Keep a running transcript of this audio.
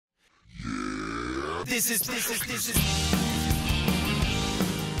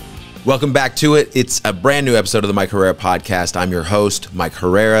Welcome back to it. It's a brand new episode of the Mike Herrera podcast. I'm your host, Mike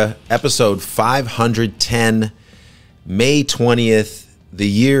Herrera, episode 510, May 20th. The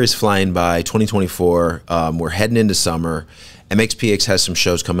year is flying by, 2024. We're heading into summer. MxPx has some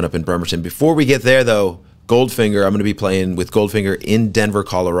shows coming up in Bremerton. Before we get there, though, Goldfinger, I'm going to be playing with Goldfinger in Denver,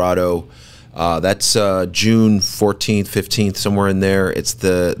 Colorado. That's June 14th, 15th, somewhere in there. It's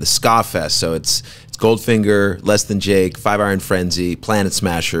the Ska Fest, so it's Goldfinger, Less Than Jake, Five Iron Frenzy, Planet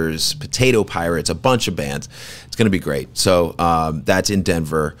Smashers, Potato Pirates, a bunch of bands. It's going to be great. So that's in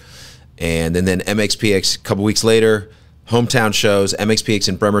Denver. And then MxPx a couple weeks later, hometown shows, MxPx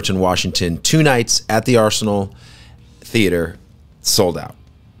in Bremerton, Washington, 2 nights at the Arsenal Theater, sold out.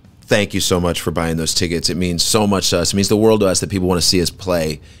 Thank you so much for buying those tickets. It means so much to us. It means the world to us that people want to see us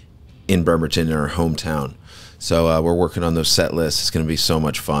play in Bremerton, in our hometown. So we're working on those set lists. It's going to be so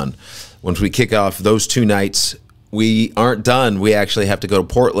much fun. Once we kick off those 2 nights, we aren't done. We actually have to go to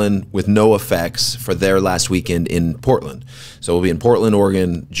Portland with NoFX for their last weekend in Portland. So we'll be in Portland,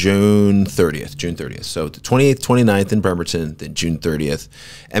 Oregon, June 30th. So the 28th, 29th in Bremerton, then June 30th.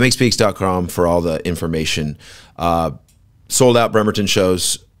 MxPx.com for all the information. Sold out Bremerton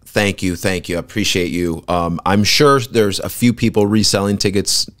shows. Thank you. I appreciate you. I'm sure there's a few people reselling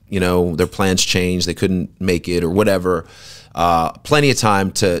tickets. You know, their plans changed. They couldn't make it or whatever. Plenty of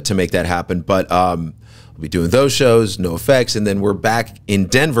time to make that happen. But we'll be doing those shows, NoFX, and then we're back in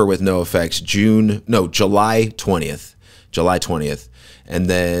Denver with NoFX July 20th. And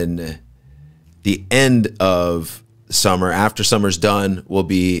then the end of summer, after summer's done, we'll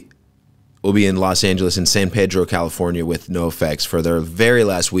be in Los Angeles in San Pedro, California with NoFX for their very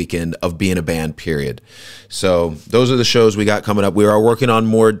last weekend of being a band, period. So those are the shows we got coming up. We are working on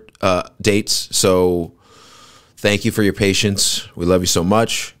more dates, so thank you for your patience. We love you so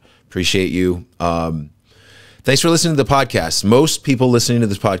much. Appreciate you. Thanks for listening to the podcast. Most people listening to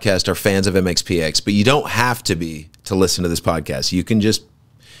this podcast are fans of MxPx, but you don't have to be to listen to this podcast. You can just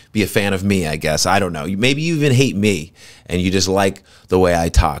be a fan of me, I guess. I don't know. Maybe you even hate me and you just like the way I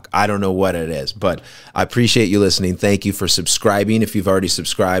talk. I don't know what it is, but I appreciate you listening. Thank you for subscribing. If you've already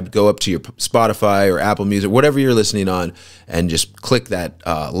subscribed, go up to your Spotify or Apple Music, whatever you're listening on, and just click that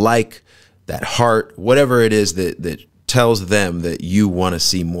like, that heart, whatever it is that tells them that you want to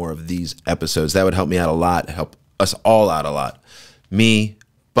see more of these episodes. That would help me out a lot, help us all out a lot. Me,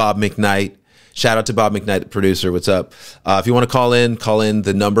 Bob McKnight. Shout out to Bob McKnight, the producer. What's up? If you want to call in.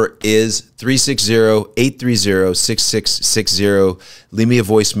 The number is 360-830-6660. Leave me a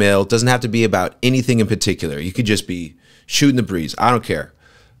voicemail. It doesn't have to be about anything in particular. You could just be shooting the breeze. I don't care.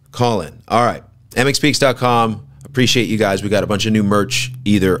 Call in. All right. MxPx.com. Appreciate you guys. We got a bunch of new merch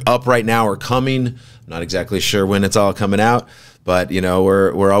either up right now or coming. I'm not exactly sure when it's all coming out, but you know,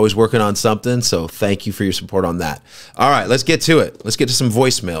 we're always working on something. So thank you for your support on that. All right, let's get to it. Let's get to some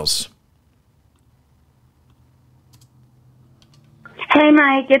voicemails. Hey,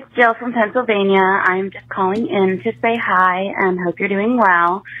 Mike, it's Jill from Pennsylvania. I'm just calling in to say hi and hope you're doing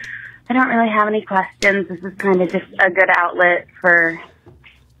well. I don't really have any questions. This is kind of just a good outlet for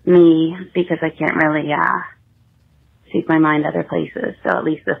me because I can't really speak my mind other places. So at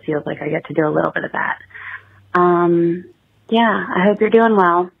least this feels like I get to do a little bit of that. Yeah, I hope you're doing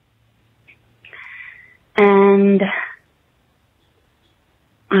well. And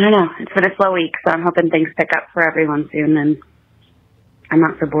I don't know. It's been a slow week, so I'm hoping things pick up for everyone soon. And I'm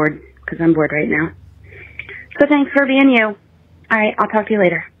not so bored because I'm bored right now. So thanks for being you. All right, I'll talk to you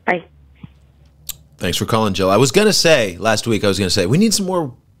later. Bye. Thanks for calling, Jill. I was going to say, last week, we need some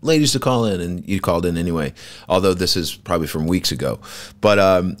more ladies to call in, and you called in anyway, although this is probably from weeks ago. But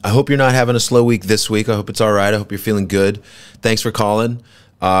I hope you're not having a slow week this week. I hope it's all right. I hope you're feeling good. Thanks for calling.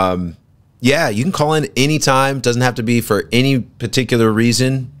 Yeah, you can call in anytime. Doesn't have to be for any particular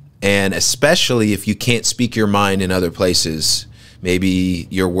reason, and especially if you can't speak your mind in other places. Maybe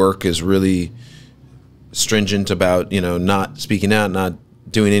your work is really stringent about, you know, not speaking out, not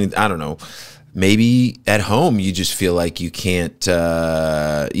doing anything. I don't know. Maybe at home you just feel like you can't,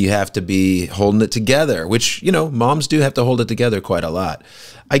 you have to be holding it together, which, you know, moms do have to hold it together quite a lot.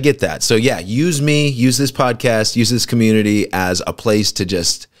 I get that. So yeah, use me, use this podcast, use this community as a place to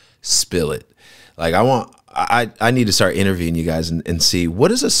just spill it. Like I need to start interviewing you guys and see, what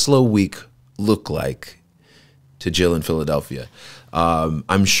does a slow week look like to Jill in Philadelphia?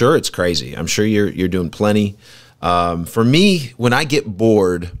 I'm sure it's crazy. I'm sure you're doing plenty. For me, when I get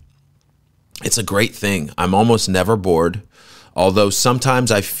bored, it's a great thing. I'm almost never bored, although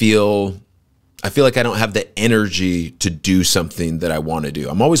sometimes I feel like I don't have the energy to do something that I want to do.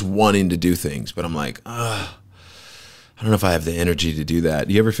 I'm always wanting to do things, but I'm like, I don't know if I have the energy to do that.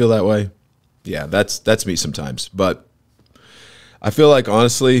 Do you ever feel that way? Yeah, that's me sometimes. But I feel like,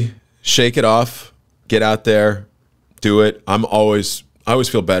 honestly, shake it off, get out there, do it. I always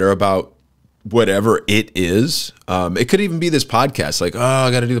feel better about whatever it is. It could even be this podcast. Like, oh,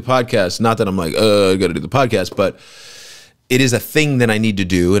 I got to do the podcast. Not that I'm like, I got to do the podcast, but it is a thing that I need to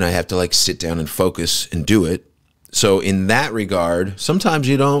do, and I have to like sit down and focus and do it. So in that regard, sometimes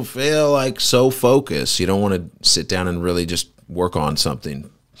you don't feel like so focused. You don't want to sit down and really just work on something.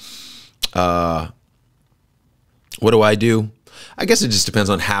 What do? I guess it just depends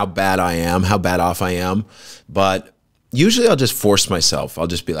on how bad I am, how bad off I am. But usually I'll just force myself. I'll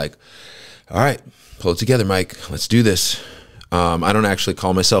just be like, all right, pull it together, Mike. Let's do this. I don't actually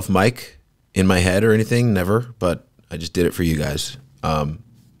call myself Mike in my head or anything, never. But I just did it for you guys. Felt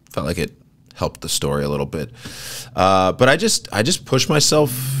like it helped the story a little bit. But I just push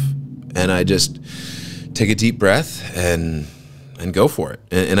myself, and I just take a deep breath and go for it.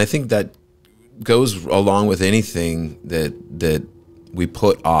 And I think that goes along with anything that we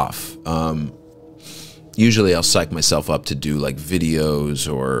put off. Usually I'll psych myself up to do like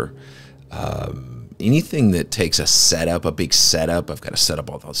videos or anything that takes a setup, a big setup. I've got to set up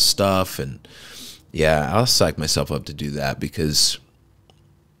all the stuff, and yeah, I'll psych myself up to do that because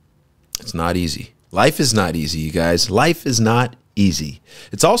it's not easy. Life is not easy, you guys. Life is not easy.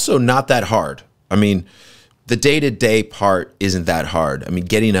 It's also not that hard. I mean, the day-to-day part isn't that hard. I mean,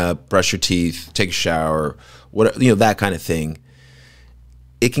 getting up, brush your teeth, take a shower, that kind of thing.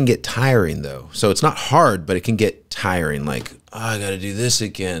 It can get tiring though. So it's not hard, but it can get tiring. Like, oh, I got to do this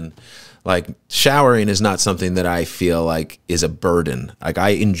again. Like, showering is not something that I feel like is a burden. Like, I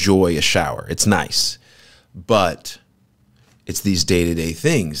enjoy a shower. It's nice. But it's these day-to-day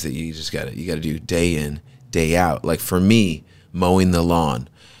things that you just got to do day in, day out. Like for me, mowing the lawn.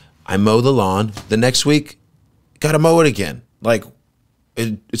 I mow the lawn. The next week, got to mow it again. Like,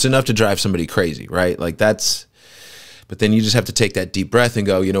 it's enough to drive somebody crazy, right? Like but then you just have to take that deep breath and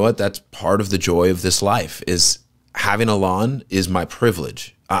go, you know what? That's part of the joy of this life, is having a lawn is my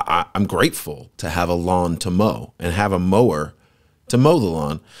privilege. I'm grateful to have a lawn to mow and have a mower to mow the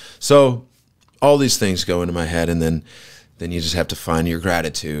lawn. So all these things go into my head, and then you just have to find your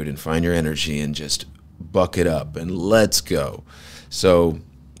gratitude and find your energy and just buck it up and let's go. So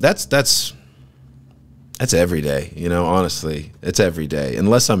that's every day, honestly. It's every day,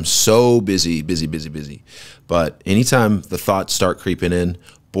 unless I'm so busy. But anytime the thoughts start creeping in,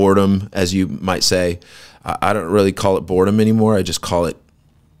 boredom, as you might say, I don't really call it boredom anymore.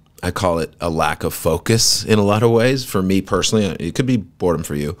 I call it a lack of focus in a lot of ways. For me personally, it could be boredom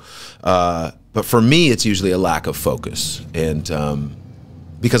for you. But for me, it's usually a lack of focus. And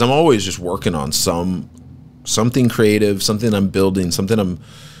because I'm always just working on something creative, something I'm building, something I'm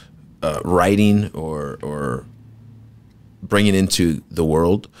writing or bringing into the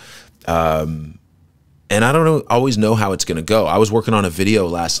world. And I don't always know how it's going to go. I was working on a video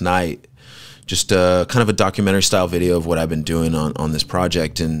last night, just kind of a documentary style video of what I've been doing on this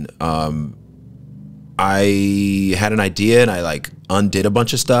project. And I had an idea, and I like undid a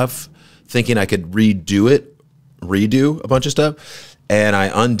bunch of stuff thinking I could redo a bunch of stuff. And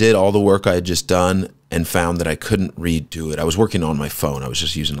I undid all the work I had just done and found that I couldn't redo it. I was working on my phone. I was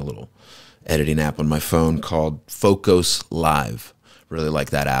just using a little editing app on my phone called Focus Live. Really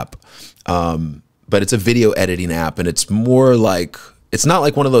like that app. But it's a video editing app, and it's more like, it's not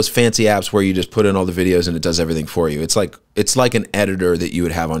like one of those fancy apps where you just put in all the videos and it does everything for you. It's like an editor that you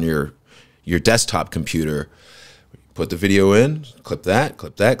would have on your desktop computer. Put the video in, clip that,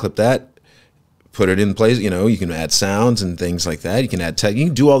 put it in place. You can add sounds and things like that. You can add text. You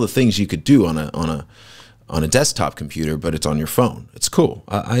can do all the things you could do on a desktop computer, but it's on your phone. It's cool.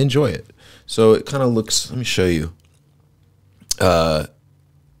 I enjoy it. So it kind of looks. Let me show you.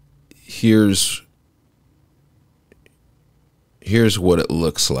 Here's what it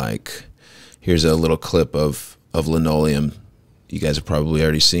looks like. Here's a little clip of linoleum. You guys have probably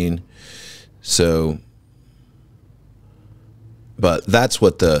already seen. So, but that's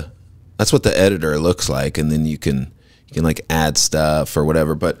what the editor looks like, and then you can like add stuff or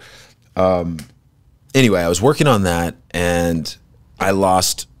whatever. But anyway, I was working on that, and I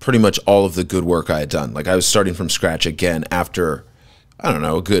lost pretty much all of the good work I had done. Like, I was starting from scratch again after, I don't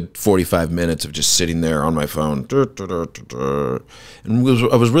know, a good 45 minutes of just sitting there on my phone. And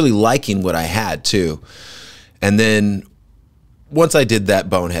I was really liking what I had too. And then once I did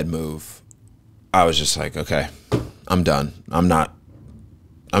that bonehead move, I was just like, okay, I'm done. I'm not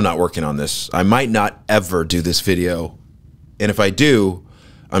working on this. I might not ever do this video. And if I do,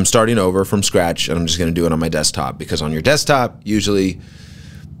 I'm starting over from scratch, and I'm just going to do it on my desktop, because on your desktop, usually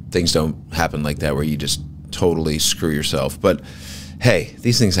things don't happen like that where you just totally screw yourself. But hey,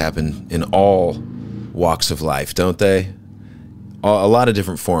 these things happen in all walks of life, don't they? A lot of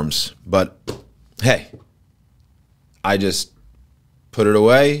different forms. But hey, I just put it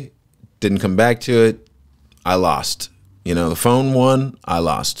away, didn't come back to it. I lost. You know, the phone won, I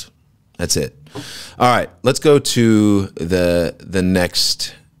lost. That's it. All right, let's go to the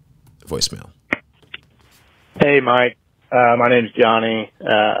next voicemail. Hey, Mike. My name's Johnny,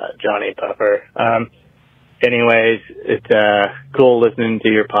 Johnny Puffer. Anyways, it's cool listening to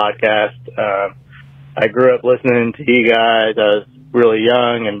your podcast. I grew up listening to you guys. I was really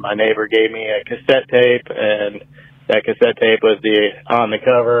young, and my neighbor gave me a cassette tape, and that cassette tape was the On the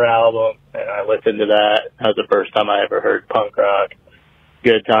Cover album, and I listened to that. That was the first time I ever heard punk rock.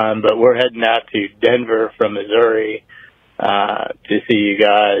 Good time. But we're heading out to Denver from Missouri to see you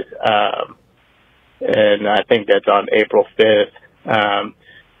guys, and I think that's on April 5th.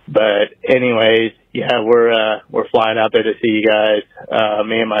 But anyways, yeah, we're flying out there to see you guys,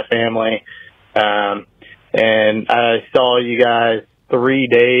 me and my family. And I saw you guys 3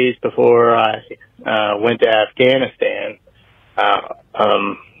 days before I went to Afghanistan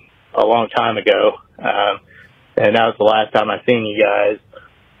a long time ago, and that was the last time I seen you guys.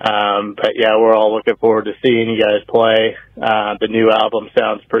 But yeah, we're all looking forward to seeing you guys play. The new album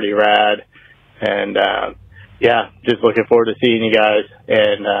sounds pretty rad, and yeah, just looking forward to seeing you guys.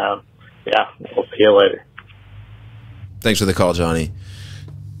 And yeah, we'll see you later. Thanks for the call, Johnny.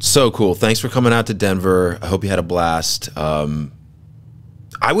 So cool. Thanks for coming out to Denver. I hope you had a blast.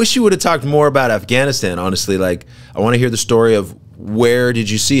 I wish you would have talked more about Afghanistan, honestly. Like, I want to hear the story of where did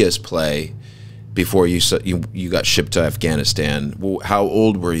you see us play before you got shipped to Afghanistan? How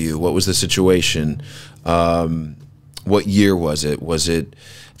old were you? What was the situation? What year was it?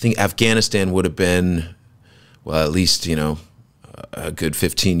 I think Afghanistan would have been, well, at least, you know, a good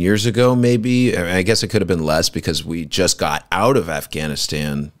 15 years ago, maybe. I guess it could have been less because we just got out of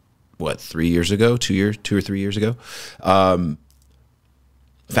Afghanistan, what, 3 years ago, 2 or 3 years ago.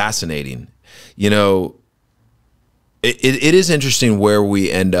 Fascinating. You know, it is interesting where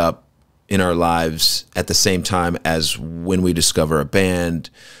we end up in our lives at the same time as when we discover a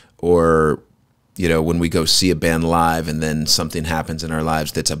band, or, you know, when we go see a band live and then something happens in our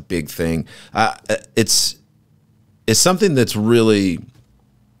lives that's a big thing. It's something that's really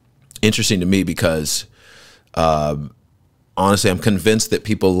interesting to me because honestly, I'm convinced that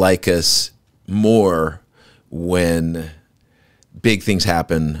people like us more when big things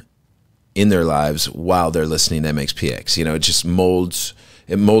happen in their lives while they're listening to MxPx. You know, it just molds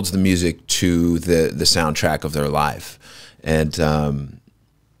the music to the soundtrack of their life. And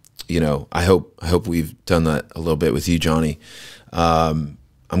you know, I hope we've done that a little bit with you, Johnny.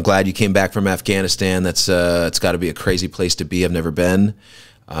 I'm glad you came back from Afghanistan. That's it's got to be a crazy place to be. I've never been.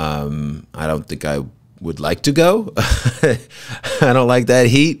 I don't think I would like to go. I don't like that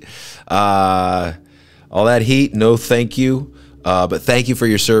heat. All that heat, no thank you. But thank you for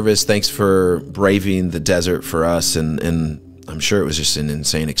your service. Thanks for braving the desert for us, and I'm sure it was just an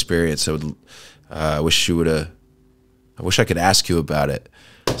insane experience. So I wish I could ask you about it.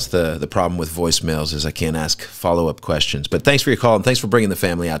 It's the problem with voicemails is I can't ask follow-up questions. But thanks for your call, and thanks for bringing the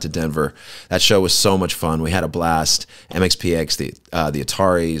family out to Denver. That show was so much fun. We had a blast. MxPx, the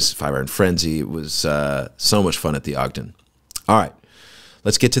Ataris, Fire and Frenzy. It was so much fun at the Ogden. All right,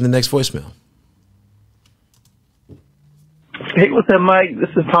 let's get to the next voicemail. Hey, what's up, Mike?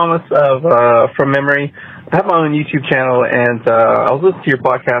 This is Thomas from Memory. I have my own YouTube channel, and I was listening to your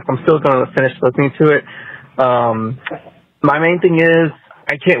podcast. I'm still going to finish listening to it. My main thing is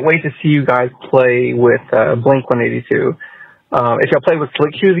I can't wait to see you guys play with Blink-182. If y'all play with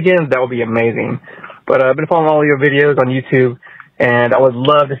Slick Shoes again, that would be amazing. But I've been following all your videos on YouTube, and I would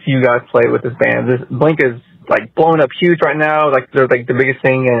love to see you guys play with this band. Blink is like blowing up huge right now. Like they're like the biggest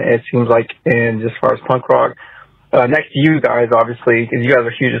thing, and it seems like in just as far as punk rock. Next to you guys, obviously, because you guys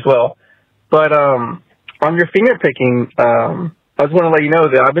are huge as well. But on your finger picking, I just want to let you know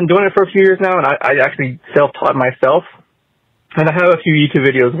that I've been doing it for a few years now, and I actually self-taught myself. And I have a few YouTube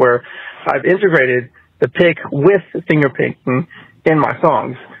videos where I've integrated the pick with finger picking in my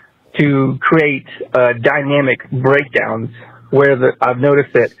songs to create dynamic breakdowns where I've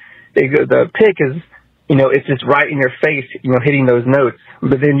noticed that the pick is, you know, it's just right in your face, you know, hitting those notes.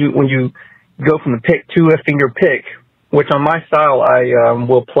 But then when you go from the pick to a finger pick, which on my style I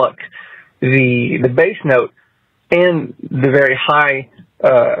will pluck the bass note and the very high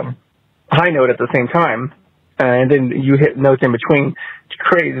note at the same time, and then you hit notes in between to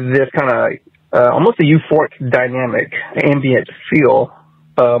create this kind of almost a euphoric dynamic ambient feel,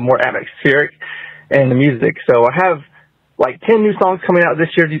 more atmospheric in the music. So I have like 10 new songs coming out this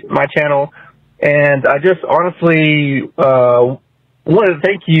year to my channel, and I just honestly wanted to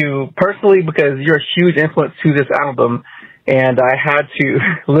thank you personally because you're a huge influence to this album. And I had to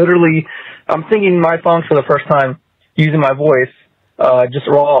literally, I'm singing my songs for the first time using my voice, just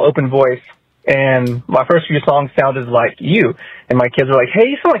raw, open voice. And my first few songs sounded like you. And my kids were like, hey,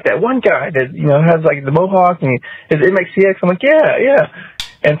 you sound like that one guy that, has like the mohawk and his MxPx. I'm like, yeah.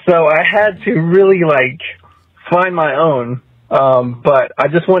 And so I had to really like find my own. But I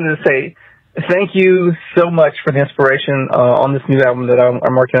just wanted to say thank you so much for the inspiration, on this new album that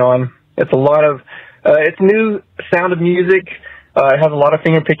I'm working on. It's a lot of, it's new sound of music. It has a lot of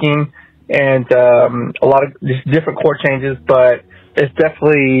finger picking and, a lot of just different chord changes, but it's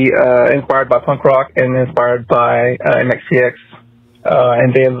definitely inspired by punk rock and inspired by MxPx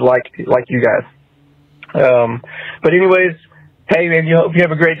and bands like you guys. But anyways, hey man, hope you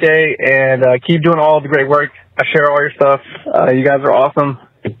have a great day and keep doing all the great work. I share all your stuff. You guys are awesome,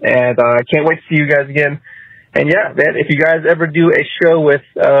 and I can't wait to see you guys again. And yeah, man, if you guys ever do a show with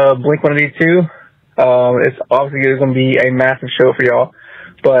Blink-182, it's obviously going to be a massive show for y'all.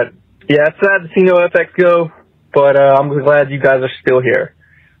 But yeah, it's sad to see no FX go. But I'm glad you guys are still here.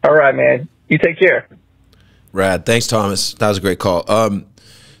 All right, man. You take care. Rad. Thanks, Thomas. That was a great call.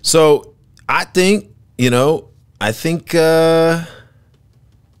 So I think, I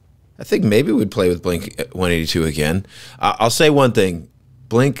think maybe we'd play with Blink-182 again. I'll say one thing.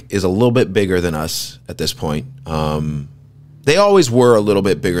 Blink is a little bit bigger than us at this point. They always were a little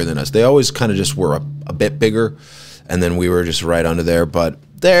bit bigger than us. They always kind of just were a bit bigger, and then we were just right under there. But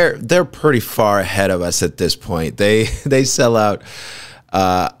they're pretty far ahead of us at this point. They sell out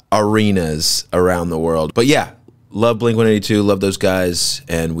arenas around the world. But yeah, love Blink-182, love those guys,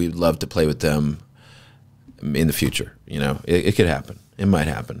 and we'd love to play with them in the future. It could happen. It might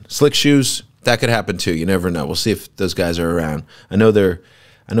happen. Slick Shoes, that could happen too. You never know. We'll see if those guys are around. I know they're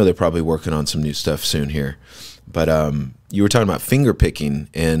probably working on some new stuff soon here. But you were talking about finger picking,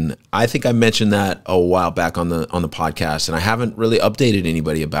 and I think I mentioned that a while back on the podcast, and I haven't really updated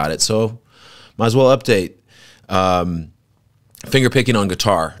anybody about it, so might as well update. Finger picking on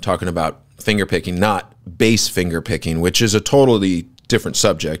guitar, talking about finger picking, not bass finger picking, which is a totally different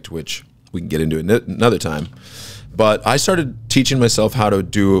subject, which we can get into another time. But I started teaching myself how to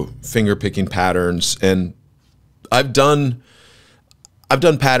do finger picking patterns, and I've done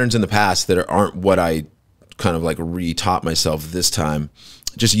patterns in the past that aren't what I kind of like re-taught myself this time,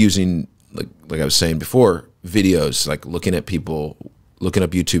 just using like I was saying before, videos, like looking up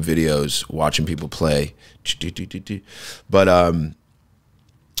YouTube videos, watching people play. But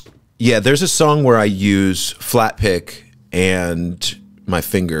yeah, there's a song where I use flat pick and my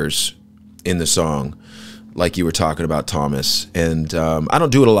fingers in the song, like you were talking about, Thomas. And I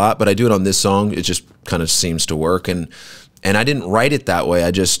don't do it a lot, but I do it on this song. It just kind of seems to work. And I didn't write it that way. I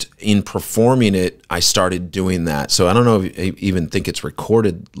just, in performing it, I started doing that. So I don't know if I even think it's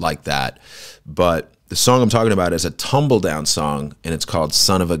recorded like that. But the song I'm talking about is a tumble down song, and it's called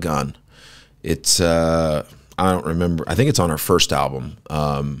Son of a Gun. It's, I don't remember. I think it's on our first album,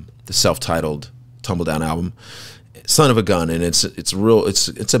 the self-titled Tumble Down album, Son of a Gun. And it's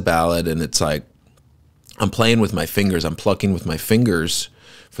a ballad, and it's like, I'm playing with my fingers. I'm plucking with my fingers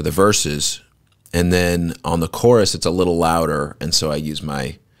for the verses. And then on the chorus, it's a little louder, and so I use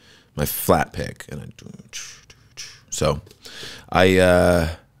my flat pick, and I do. So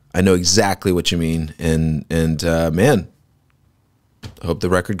I know exactly what you mean, and man, I hope the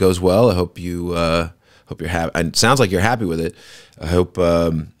record goes well. I hope you're happy. It sounds like you're happy with it. I hope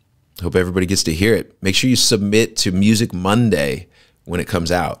everybody gets to hear it. Make sure you submit to Music Monday when it comes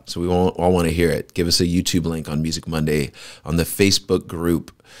out, so we all want to hear it. Give us a YouTube link on Music Monday on the Facebook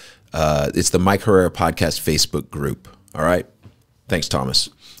group. It's the Mike Herrera Podcast Facebook group. All right. Thanks, Thomas.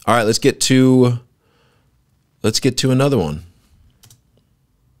 All right, let's get to another one.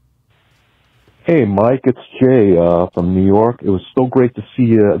 Hey, Mike, it's Jay from New York. It was so great to see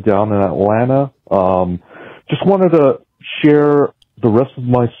you down in Atlanta. Just wanted to share the rest of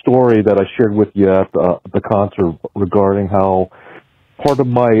my story that I shared with you at the concert regarding how part of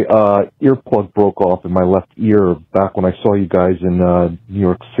my earplug broke off in my left ear back when I saw you guys in New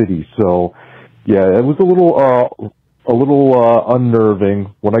York City. So, yeah, it was a little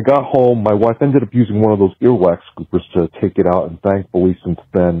unnerving. When I got home, my wife ended up using one of those earwax scoopers to take it out, and thankfully since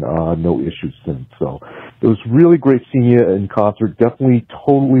then, no issues since. So it was really great seeing you in concert. Definitely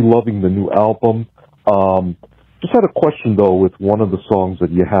totally loving the new album. Just had a question, though, with one of the songs that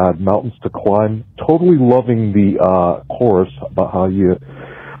you had, Mountains to Climb. Totally loving the chorus about how you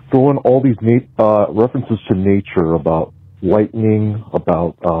throw in all these references to nature, about lightning,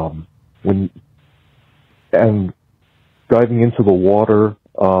 about and diving into the water.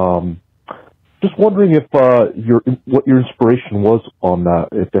 just wondering if what your inspiration was on that,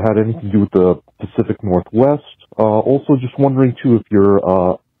 if it had anything to do with the Pacific Northwest. Also, just wondering too if you're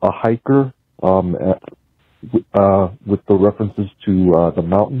a hiker, with the references to the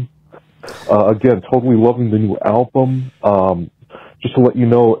mountain. Again, totally loving the new album. Just to let you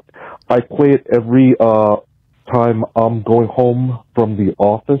know, I play it every time I'm going home from the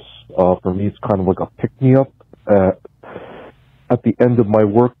office. For me, it's kind of like a pick-me-up at the end of my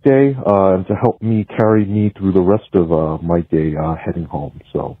workday, and to help me carry me through the rest of my day heading home.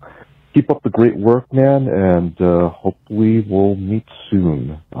 So keep up the great work, man, and hopefully we'll meet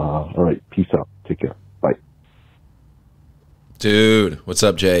soon. All right, peace out. Take care. Bye. Dude, what's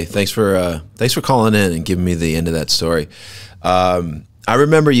up, Jay? Thanks for calling in and giving me the end of that story. I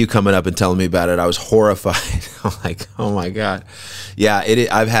remember you coming up and telling me about it. I was horrified. I'm like, oh my God. Yeah,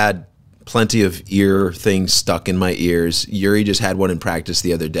 I've had plenty of ear things stuck in my ears. Yuri just had one in practice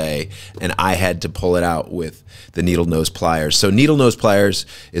the other day, and I had to pull it out with the needle nose pliers. So needle nose pliers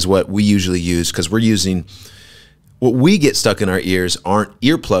is what we usually use, because we're using, what we get stuck in our ears aren't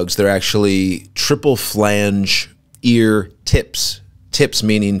earplugs. They're actually triple flange ear tips. Tips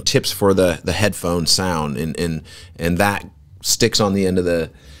meaning tips for the headphone sound, and that sticks on the end of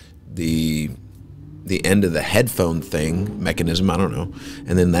the end of the headphone thing mechanism, I don't know,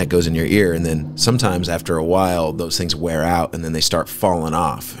 and then that goes in your ear, and then sometimes after a while those things wear out and then they start falling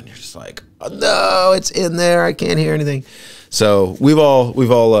off, and you're just like, oh no, it's in there, I can't hear anything. So we've all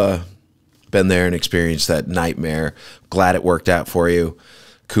been there and experienced that nightmare. Glad it worked out for you.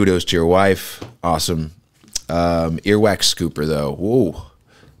 Kudos to your wife. Awesome. Earwax scooper though, whoa,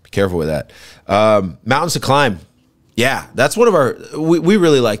 be careful with that. Mountains to Climb. Yeah, that's one of our, we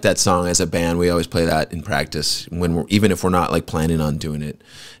really like that song as a band. We always play that in practice even if we're not like planning on doing it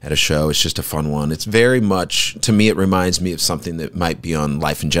at a show. It's just a fun one. It's very much, to me, it reminds me of something that might be on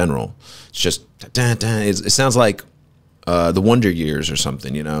Life in General. It's just, it sounds like the Wonder Years or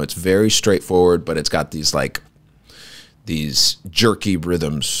something, you know. It's very straightforward, but it's got these like, these jerky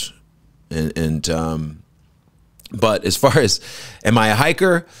rhythms. But as far as, am I a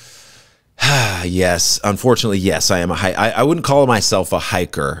hiker? Yes, unfortunately, yes, I am a hiker. I wouldn't call myself a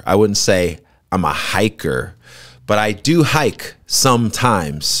hiker. I wouldn't say I'm a hiker, but I do hike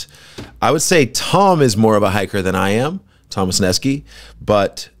sometimes. I would say Tom is more of a hiker than I am, Thomas Nesky,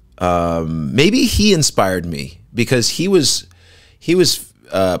 but maybe he inspired me, because he was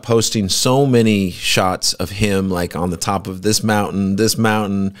posting so many shots of him like on the top of this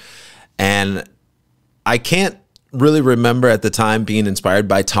mountain, and I can't really remember at the time being inspired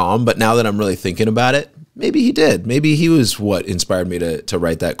by Tom, but now that I'm really thinking about it, maybe he did. Maybe he was what inspired me to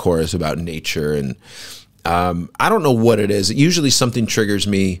write that chorus about nature. And I don't know what it is. Usually something triggers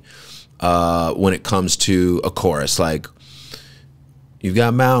me when it comes to a chorus, like, you've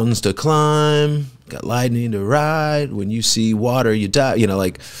got mountains to climb, got lightning to ride, when you see water you die, you know,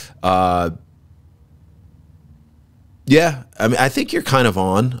 like yeah, I mean, I think you're kind of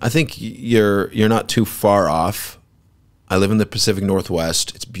on. I think you're not too far off. I live in the Pacific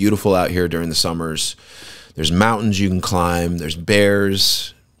Northwest. It's beautiful out here during the summers. There's mountains you can climb. There's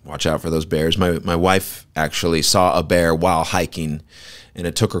bears. Watch out for those bears. My wife actually saw a bear while hiking, and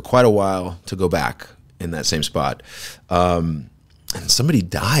it took her quite a while to go back in that same spot. And somebody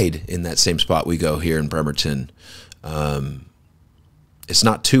died in that same spot we go here in Bremerton. It's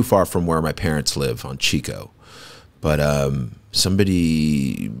not too far from where my parents live on Chico. But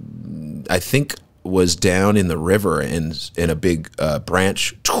somebody, I think, was down in the river, and a big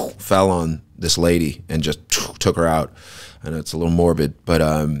branch fell on this lady and just took her out. I know it's a little morbid, but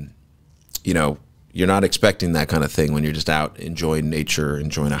you know, you're not expecting that kind of thing when you're just out enjoying nature,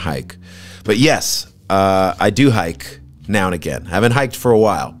 enjoying a hike. But yes, I do hike now and again. I haven't hiked for a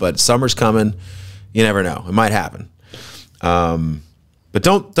while, but summer's coming. You never know; it might happen. But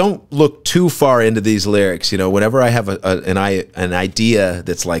don't look too far into these lyrics. You know, whenever I have an idea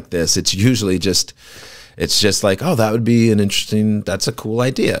that's like this, it's usually just like, oh, that would be that's a cool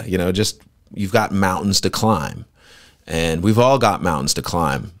idea. You know, just, you've got mountains to climb, and we've all got mountains to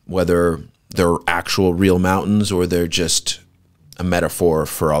climb, whether they're actual real mountains or they're just a metaphor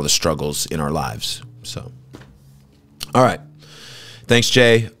for all the struggles in our lives. So, all right. Thanks,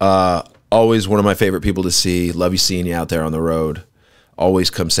 Jay. Always one of my favorite people to see. Love you seeing you out there on the road. Always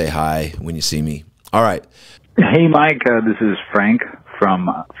come say hi when you see me. All right. Hey, Mike. This is Frank from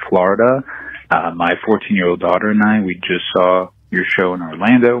Florida. My 14-year-old daughter and I, we just saw your show in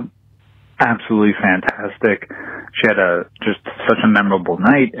Orlando. Absolutely fantastic. She had just such a memorable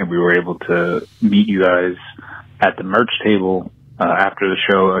night, and we were able to meet you guys at the merch table after the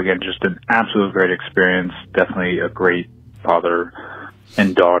show. Again, just an absolute great experience. Definitely a great father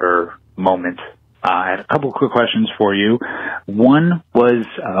and daughter moment. I had a couple of quick questions for you. One was,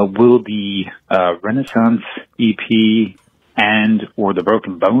 will the Renaissance EP and or the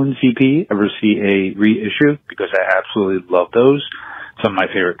Broken Bones EP ever see a reissue? Because I absolutely love those. Some of my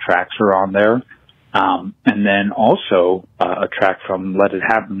favorite tracks are on there. And then also a track from Let It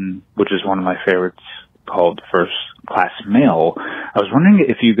Happen, which is one of my favorites, called First Class Mail. I was wondering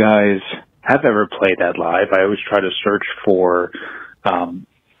if you guys have ever played that live. I always try to search for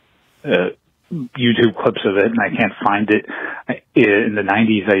YouTube clips of it, and I can't find it. In the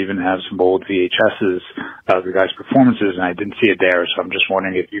 90s, I even have some old VHSs of your guys' performances, and I didn't see it there, so I'm just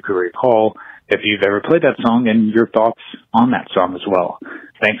wondering if you could recall if you've ever played that song and your thoughts on that song as well.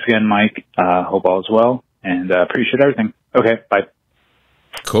 Thanks again, Mike. Hope all is well, and appreciate everything. Okay, bye.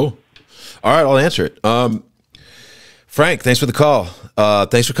 Cool. All right, I'll answer it. Frank, thanks for the call.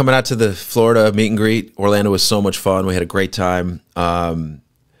 Thanks for coming out to the Florida meet and greet. Orlando was so much fun. We had a great time.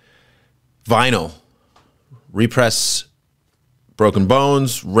 Vinyl, repress Broken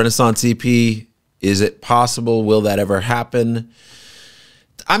Bones, Renaissance EP. Is it possible? Will that ever happen?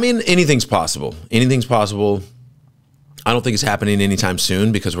 I mean, anything's possible. Anything's possible. I don't think it's happening anytime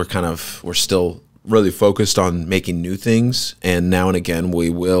soon because we're still really focused on making new things. And now and again, we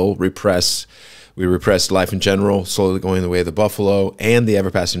will repress. We repressed Life in General, Slowly Going the Way of the Buffalo, and The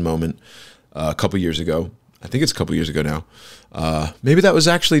Ever-Passing Moment a couple years ago. I think it's a couple years ago now. Maybe that was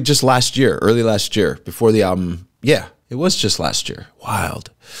actually just last year, early last year, before the album. Yeah, it was just last year.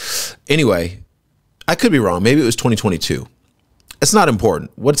 Wild. Anyway, I could be wrong. Maybe it was 2022. It's not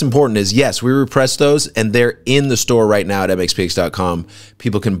important. What's important is, yes, we repressed those, and they're in the store right now at MxPx.com.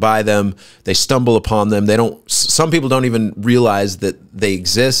 People can buy them. They stumble upon them. They don't. Some people don't even realize that they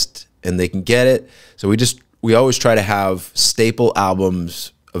exist and they can get it. So we always try to have staple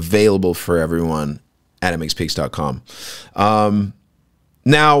albums available for everyone at MxPx.com.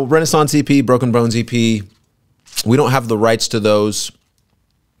 Now, Renaissance EP, Broken Bones EP, we don't have the rights to those.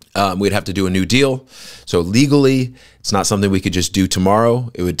 We'd have to do a new deal. So legally, it's not something we could just do tomorrow.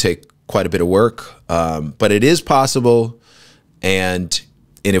 It would take quite a bit of work, but it is possible. And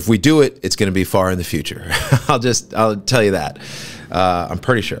if we do it, it's going to be far in the future. I'll tell you that. I'm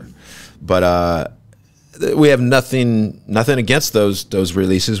pretty sure. But we have nothing against those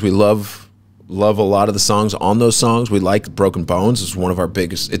releases. We love a lot of the songs on those songs. We like Broken Bones. It's one of our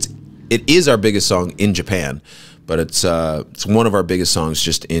biggest. It is our biggest song in Japan, but it's one of our biggest songs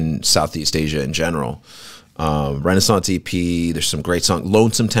just in Southeast Asia in general. Renaissance EP. There's some great songs.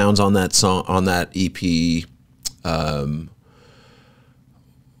 Lonesome Town's on that song, on that EP. Don't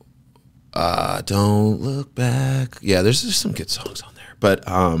Look Back. Yeah, there's some good songs on there, but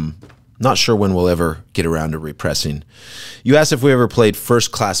not sure when we'll ever get around to repressing. You asked if we ever played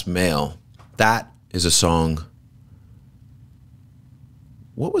First Class Mail. That is a song.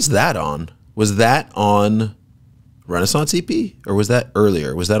 What was that on? Was that on Renaissance EP, or was that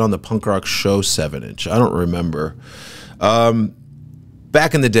earlier? Was that on the Punk Rock Show 7-inch? I don't remember.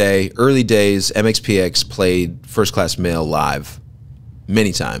 Back in the day, early days, MxPx played First Class Mail live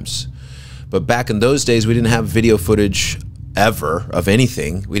many times. But back in those days, we didn't have video footage ever of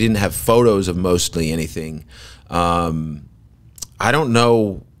anything. We didn't have photos of mostly anything. I don't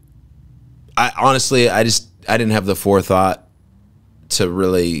know. Honestly, I didn't have the forethought to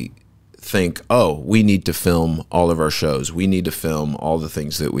really think, oh, we need to film all of our shows. We need to film all the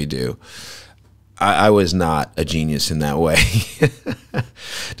things that we do. I was not a genius in that way.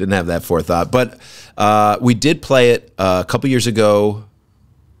 Didn't have that forethought. But we did play it a couple years ago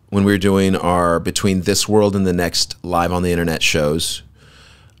when we were doing our Between This World and the Next live on the internet shows.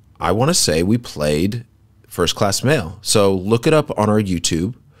 I want to say we played First Class Mail. So look it up on our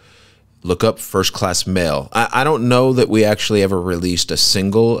YouTube. Look up First Class Mail. I don't know that we actually ever released a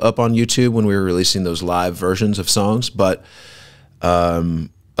single up on YouTube when we were releasing those live versions of songs, but a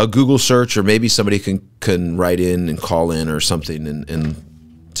Google search, or maybe somebody can write in and call in or something and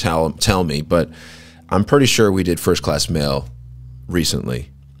tell me, but I'm pretty sure we did First Class Mail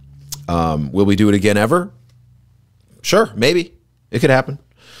recently. Will we do it again ever? Sure, maybe. It could happen.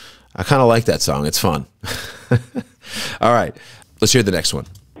 I kind of like that song. It's fun. All right, let's hear the next one.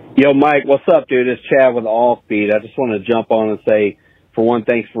 Yo, Mike, what's up, dude? It's Chad with Offbeat. I just want to jump on and say, for one,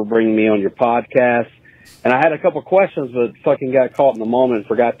 thanks for bringing me on your podcast. And I had a couple questions, but fucking got caught in the moment and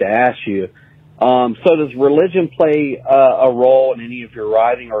forgot to ask you. So does religion play a role in any of your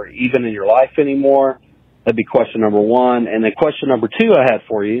writing or even in your life anymore? That'd be question number one. And then question number two I had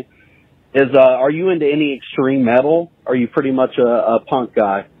for you is, are you into any extreme metal? Or are you pretty much a punk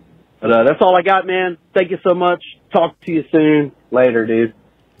guy? But that's all I got, man. Thank you so much. Talk to you soon. Later, dude.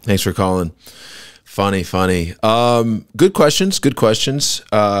 Thanks for calling. Funny. Good questions.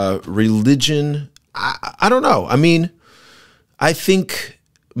 Religion, I don't know. I mean, I think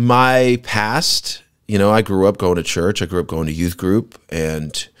my past, I grew up going to church. I grew up going to youth group,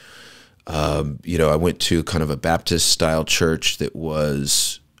 and I went to kind of a Baptist style church that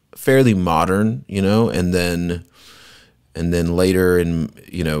was fairly modern, and then later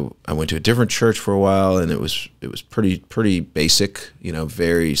I went to a different church for a while, and it was pretty basic,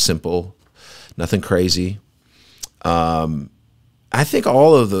 very simple, nothing crazy. I think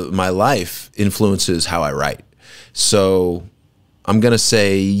all of my life influences how I write. So I'm going to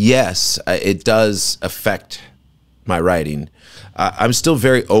say yes, it does affect my writing. I'm still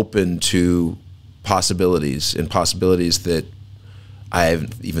very open to possibilities that I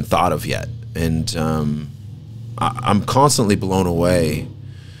haven't even thought of yet. And I'm constantly blown away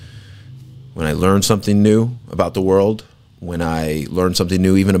when I learn something new about the world, when I learn something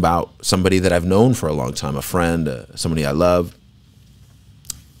new even about somebody that I've known for a long time, a friend, somebody I love.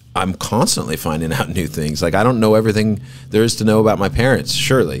 I'm constantly finding out new things. Like, I don't know everything there is to know about my parents,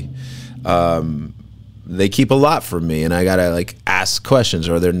 surely. They keep a lot from me, and I gotta ask questions,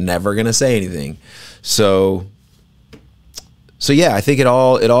 or they're never gonna say anything. So yeah, I think it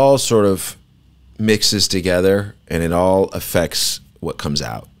all sort of mixes together, and it all affects what comes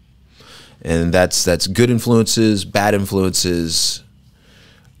out. And that's good influences, bad influences,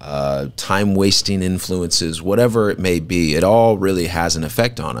 time-wasting influences, whatever it may be. It all really has an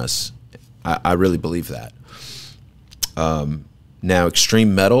effect on us. I really believe that. Now,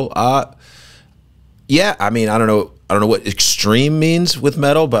 extreme metal, yeah, I mean, I don't know what extreme means with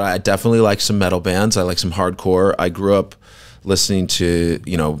metal, but I definitely like some metal bands. I like some hardcore. I grew up listening to,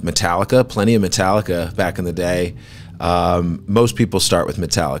 Metallica, plenty of Metallica back in the day. Most people start with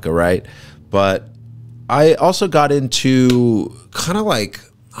Metallica, right? But I also got into kind of I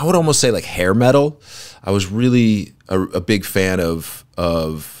would almost say hair metal. I was really a big fan of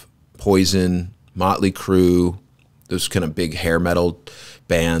Poison, Motley Crue, those kind of big hair metal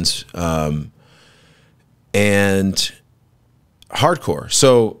bands, and hardcore.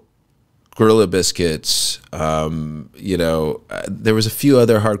 So Gorilla Biscuits, there was a few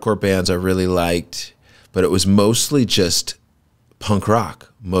other hardcore bands I really liked, but it was mostly just punk rock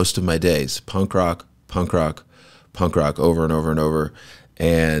most of my days. Punk rock, over and over and over.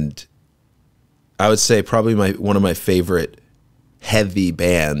 And I would say probably one of my favorite heavy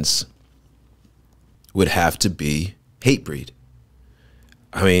bands would have to be Hatebreed.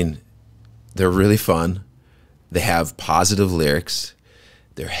 I mean, they're really fun. They have positive lyrics.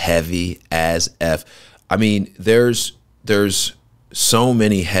 They're heavy as F. I mean, there's so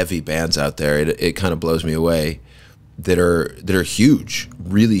many heavy bands out there. It kind of blows me away that are huge,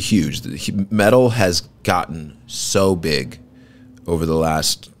 really huge. Metal has gotten so big over the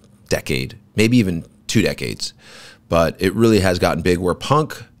last decade, maybe even 2 decades, but it really has gotten big. Where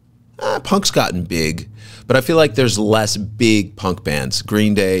punk's gotten big, but I feel like there's less big punk bands.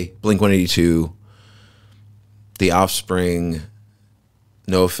 Green Day, Blink-182, The Offspring,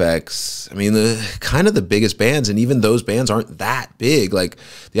 NoFX. I mean, the biggest bands, and even those bands aren't that big. Like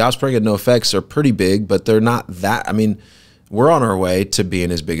The Offspring and NoFX are pretty big, but they're not that. I mean, we're on our way to being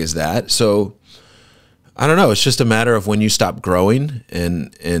as big as that. So I don't know. It's just a matter of when you stop growing,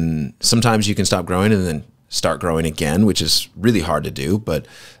 and sometimes you can stop growing and then start growing again, which is really hard to do, but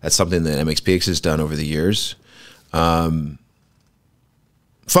that's something that MxPx has done over the years. Fun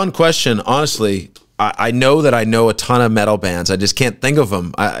question, honestly. I know that I know a ton of metal bands. I just can't think of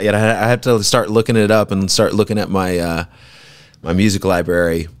them. I have to start looking it up and start looking at my my music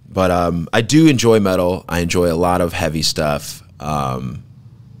library. But I do enjoy metal. I enjoy a lot of heavy stuff.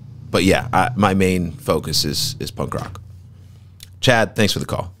 But yeah, my main focus is punk rock. Chad, thanks for the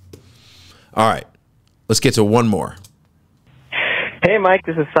call. All right, let's get to one more. Hey, Mike,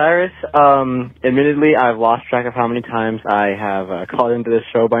 this is Cyrus. Admittedly, I've lost track of how many times I have called into this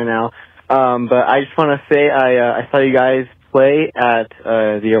show by now. But I just want to say I saw you guys play at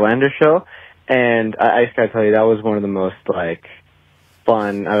the Orlando show, and I just got to tell you, that was one of the most,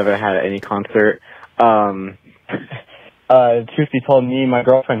 fun I've ever had at any concert. Truth be told, me and my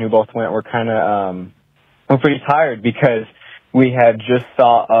girlfriend, who both went, were we're pretty tired because we had just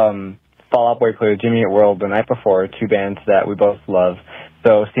saw Fall Out Boy play with Jimmy at World the night before, 2 bands that we both love.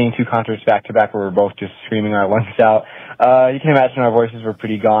 So seeing 2 concerts back to back where we're both just screaming our lungs out, you can imagine our voices were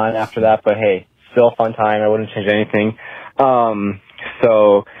pretty gone after that, but hey, still a fun time. I wouldn't change anything.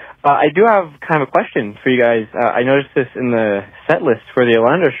 So I do have kind of a question for you guys. I noticed this in the set list for the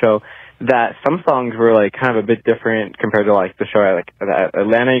Orlando show, that some songs were kind of a bit different compared to the show at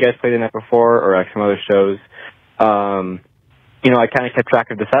Atlanta you guys played the night before, or some other shows. you know, I kind of kept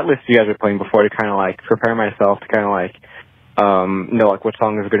track of the set list you guys were playing before to kind of like prepare myself to kind of like, know like what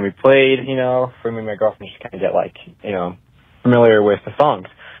songs are going to be played, you know, for me and my girlfriend just kind of get like, you know, familiar with the songs.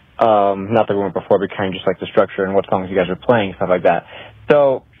 Not that we weren't before, but kind of just like the structure and what songs you guys were playing, stuff like that.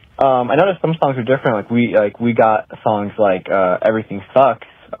 So, I noticed some songs are different. Like we got songs like, Everything Sucks,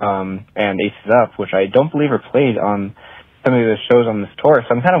 and Aces Up, which I don't believe are played on some of the shows on this tour.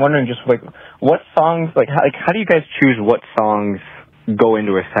 So I'm kind of wondering just like what songs, like how do you guys choose what songs go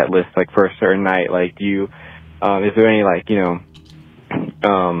into a set list, like for a certain night? Like do you, is there any like, you know,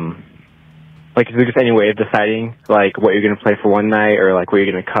 like is there just any way of deciding like what you're going to play for one night or like what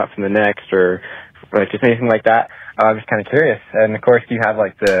you're going to cut from the next or like just anything like that? I'm just kind of curious. And of course you have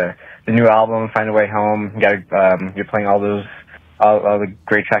like the new album, Find a Way Home. You got, you're playing all those, all the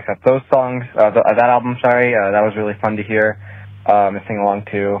great tracks off those songs, that album, sorry. That was really fun to hear, and sing along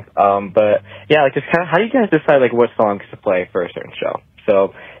to. But yeah, like just kind of, how do you guys decide like what songs to play for a certain show?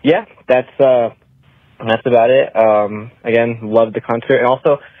 So yeah, that's about it. Again, loved the concert. And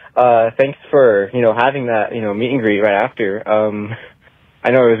also, thanks for, you know, having that, you know, meet and greet right after. I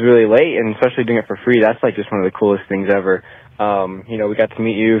know it was really late, and especially doing it for free, that's like just one of the coolest things ever. You know, we got to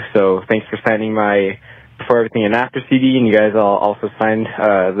meet you, so thanks for signing my Before Everything and After CD, and you guys all also signed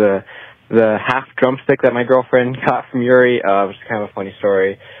the half drumstick that my girlfriend got from Yuri, which is kind of a funny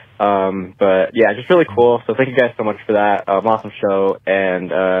story. But yeah, just really cool. So thank you guys so much for that. Awesome show, and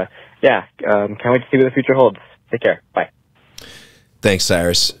yeah, can't wait to see what the future holds. Take care. Bye. Thanks,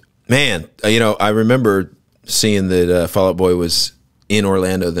 Cyrus. Man, you know, I remember seeing that Fall Out Boy was in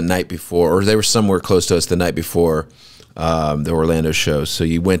Orlando the night before, or they were somewhere close to us the night before the Orlando show. So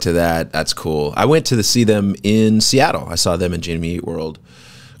you went to that. That's cool. I went to see them in Seattle. I saw them in Jimmy Eat World.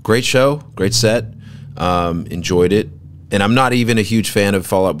 Great show, great set. Enjoyed it. And I'm not even a huge fan of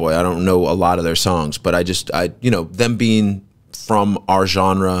Fall Out Boy. I don't know a lot of their songs, but you know, them being from our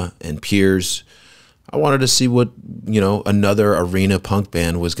genre and peers, I wanted to see what, you know, another arena punk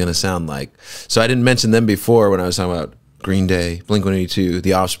band was going to sound like. So I didn't mention them before when I was talking about Green Day, Blink-182,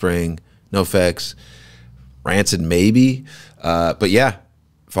 The Offspring, NoFX, Rancid maybe. But yeah,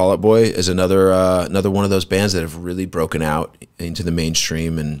 Fall Out Boy is another one of those bands that have really broken out into the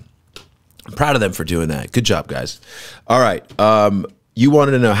mainstream, and I'm proud of them for doing that. Good job, guys. All right. You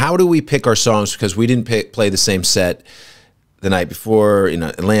wanted to know, how do we pick our songs? Because we didn't play the same set the night before in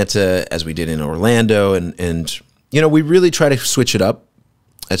Atlanta as we did in Orlando. And you know, we really try to switch it up.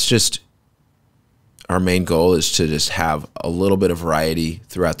 That's just our main goal, is to just have a little bit of variety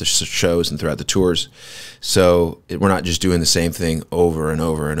throughout the shows and throughout the tours. So we're not just doing the same thing over and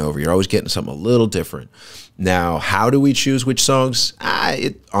over and over. You're always getting something a little different. Now, how do we choose which songs?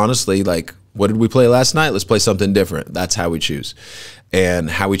 Honestly, like, what did we play last night? Let's play something different. That's how we choose. And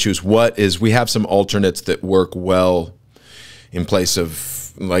how we choose what is, we have some alternates that work well in place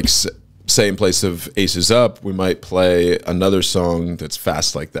of, like, say in place of Aces Up, we might play another song that's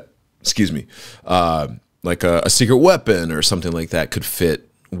fast like that. Excuse me. Like a Secret Weapon or something like that could fit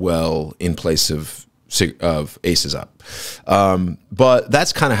well in place of Aces Up. But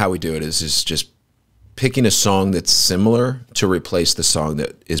that's kind of how we do it, is just picking a song that's similar to replace the song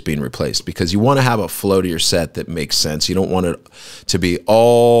that is being replaced, because you want to have a flow to your set that makes sense. You don't want it to be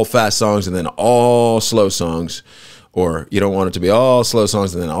all fast songs and then all slow songs, or you don't want it to be all slow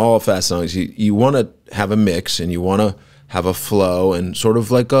songs and then all fast songs. You want to have a mix, and you want to have a flow and sort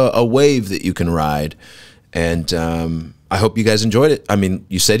of like a wave that you can ride. And I hope you guys enjoyed it. I mean,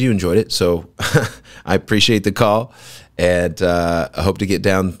 you said you enjoyed it, so I appreciate the call. And I hope to get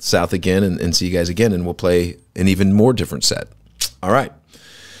down south again and see you guys again, and we'll play an even more different set. All right.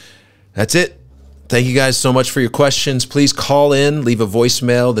 That's it. Thank you guys so much for your questions. Please call in, leave a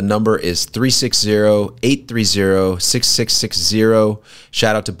voicemail. The number is 360-830-6660.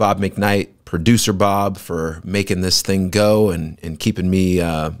 Shout out to Bob McKnight, producer Bob, for making this thing go and keeping me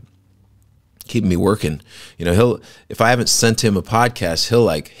working. You know, if I haven't sent him a podcast, he'll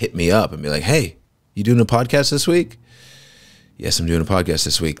like hit me up and be like, "Hey, you doing a podcast this week?" Yes, I'm doing a podcast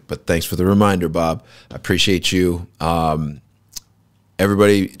this week, but thanks for the reminder, Bob. I appreciate you.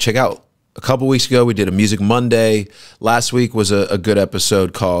 Everybody, check out, a couple weeks ago, we did a Music Monday. Last week was a good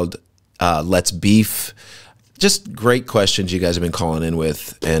episode called Let's Beef. Just great questions you guys have been calling in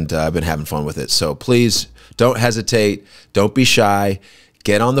with, and I've been having fun with it. So please don't hesitate. Don't be shy.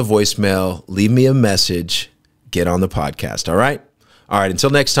 Get on the voicemail. Leave me a message. Get on the podcast. All right? All right.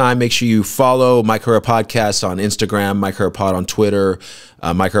 Until next time, make sure you follow Mike Herrera Podcast on Instagram, Mike Herrera Pod on Twitter,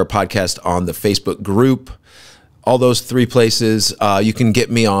 Mike Herrera Podcast on the Facebook group. All those three places. You can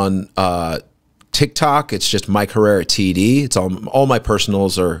get me on TikTok, it's just Mike Herrera TD. It's all my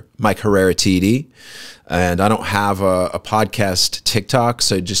personals are Mike Herrera TD. And I don't have a podcast TikTok,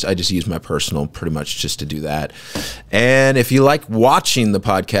 so I just use my personal pretty much just to do that. And if you like watching the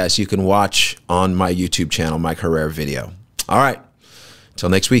podcast, you can watch on my YouTube channel, Mike Herrera Video. All right. Until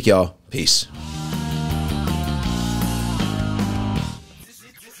next week, y'all. Peace.